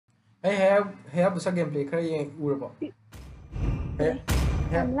Hey, Hayabusa gameplay khara yeng urabo. Hey.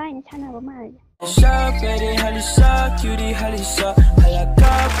 Online channel ba mai.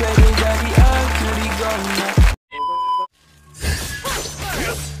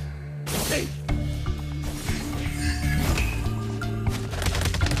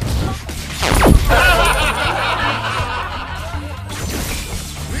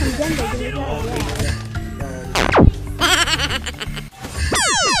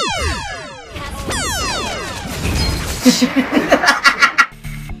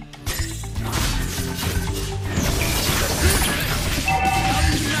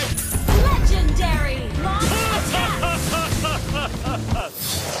 Legendary!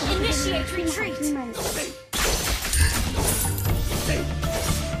 Initiate retreat!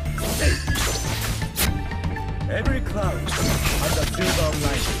 Every cloud has a silver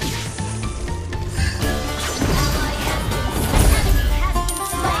lining.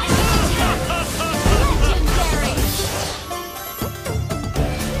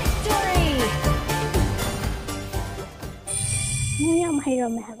 Hay rồi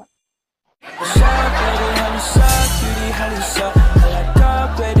mẹ ạ.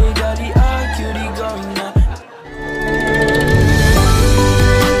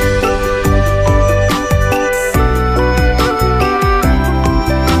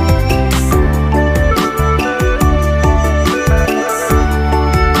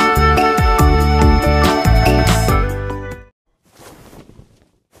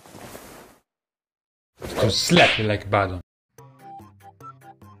 To slap you like a bottom.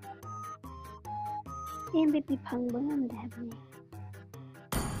 Em bị phăng bữa năm đẹp này.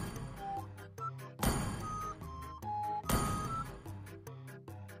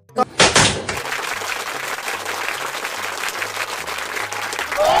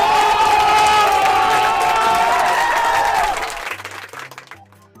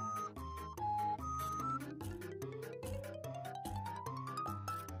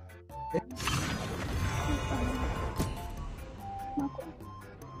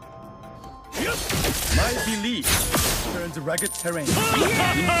 My belief turns rugged terrain into a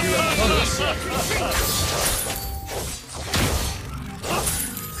forest.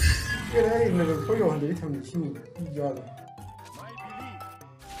 Cái đấy là có用đấy thằng chi đi ra rồi. My belief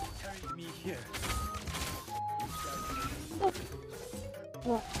carried me here.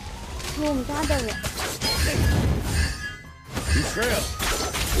 Gồm ra đâu ạ? Betrayal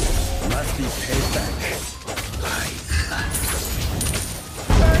must be paid back.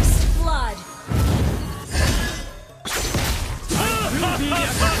 First blood!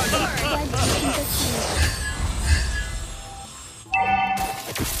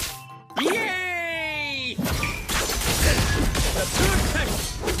 Yay! The two attacks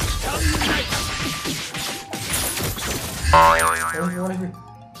come unite.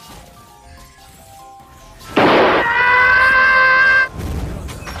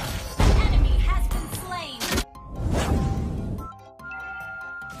 Enemy has been slain!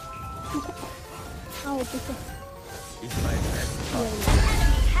 Oh, this is It's my best.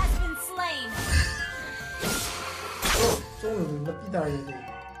 Enemy has been slain! 좀 mất đi đời rồi.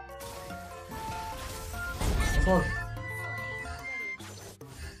 Thôi.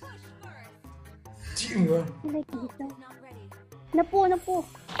 Chịu rồi. đây kỳ sao? Nó pu.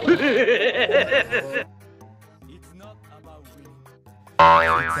 It's not about winning.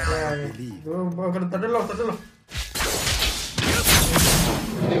 Rồi, cần tận lâu.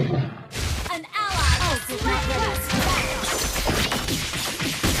 An ally is not ready.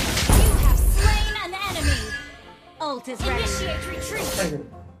 You have slain an enemy. Ult is ready. Initiate retreat.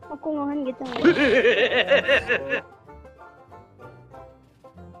 Aku ngohan gitu.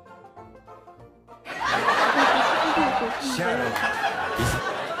 Shadow is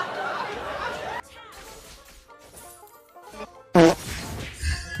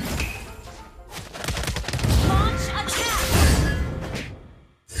Launch attack.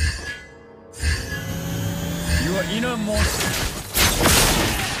 your innermost.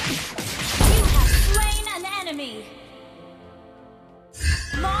 You have slain an enemy.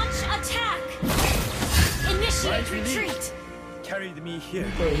 Launch attack. Initiate retreat. Carried me here.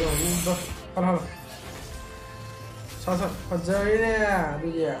 Rồi, Halah. Sao Fajari nè,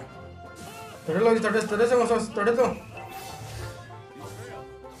 đi kìa. Tới đây xong.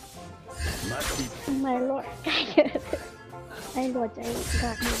 Must be Mày lột cái. Anh lột chạy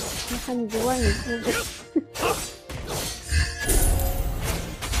gạt nó thành vua này.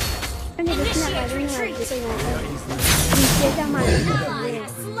 Anh này được nhà bài bên ngoài cái này. Đi chơi ra màn. Ally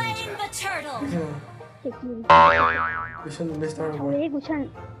has slain the turtle. Mission list are Ôi, Gushan,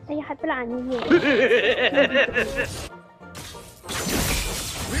 ay hat pala ani ye.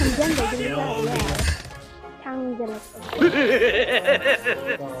 dân để dừng lại là thằng giờ là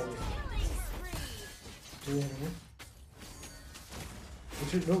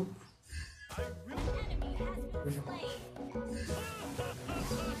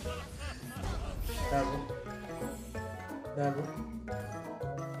Đâu? Đâu?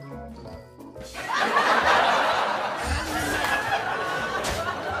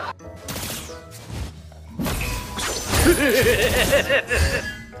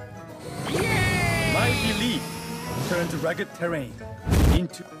 My belief turns rugged terrain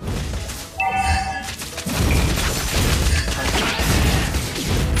into.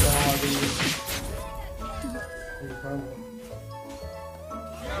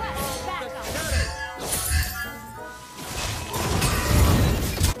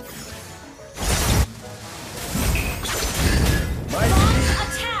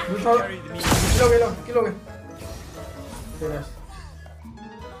 Kilo.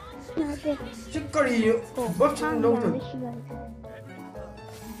 Chicory, what's in London?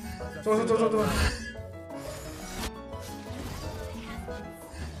 So.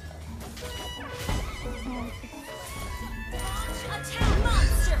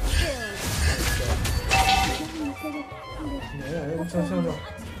 Monster kill.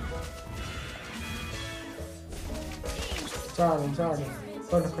 Sorry.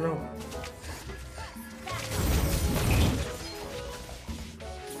 Con không.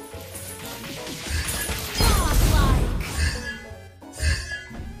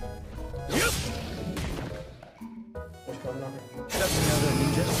 That's another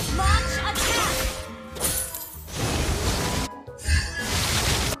ninja. Launch attack.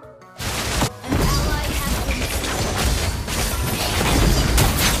 An ally has been shut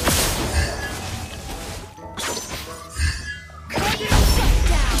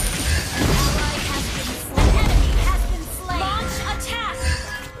down. An ally has been slain. An enemy has been slain. Launch attack.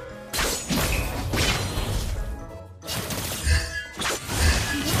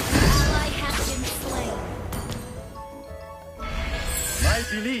 An ally has been slain. My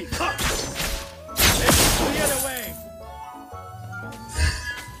belief. Let's clear the way.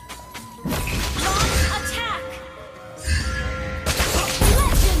 Launch attack.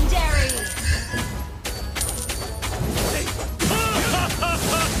 Legendary.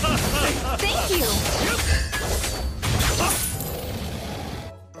 Thank you.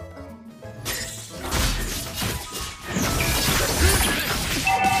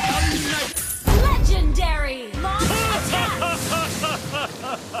 Legendary. Launch attack.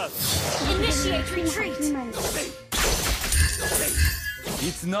 Initiate retreat.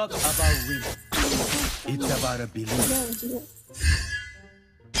 It's not about winning. It's about a belief.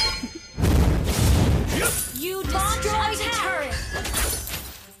 You destroyed a turret.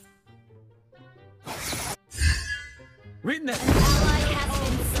 Witness. An ally has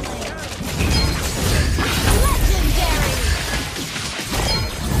been slain. Legendary.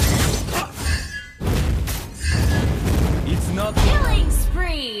 It's not. Killing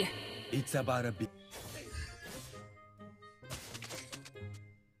spree. It's about a belief.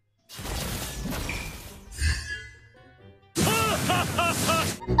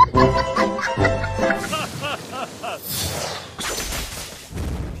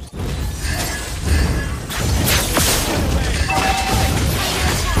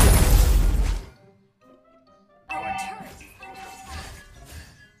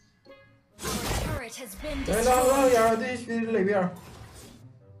 Turret has been 来 destroyed. 呀，这是里边。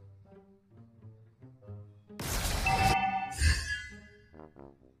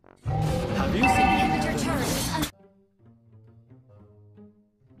Have you seen Inhibitor turret is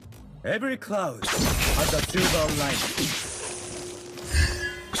every cloud has a silver lining?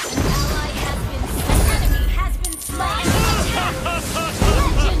 An ally has been slain. An enemy has been slain.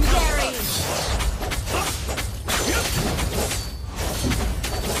 Legendary.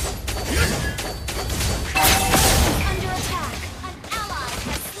 Under attack. An ally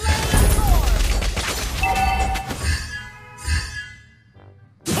has slain Thor. Ally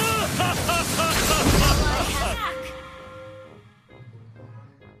has attack.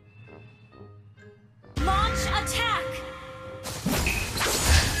 Launch attack.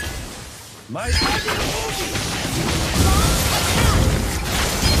 My Launch attack.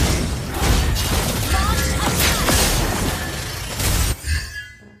 Launch attack. Launch attack. An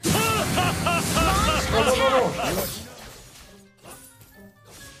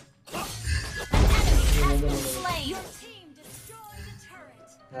enemy has been slain. Your team destroyed the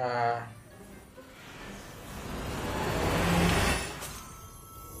turret. 啊，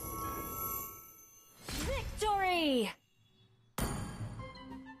 Victory.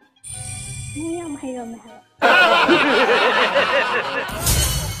 ไม่ยอมให้เราไหมคะ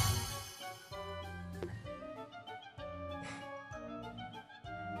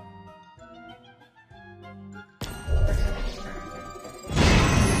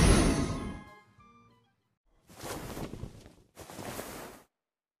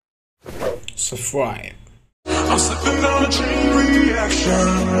subscribe. I'm slipping down a chain reaction,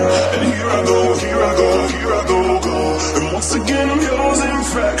 and here I go, here I go, here I go, go. And once again I'm causing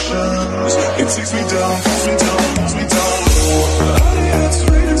fractions. It takes me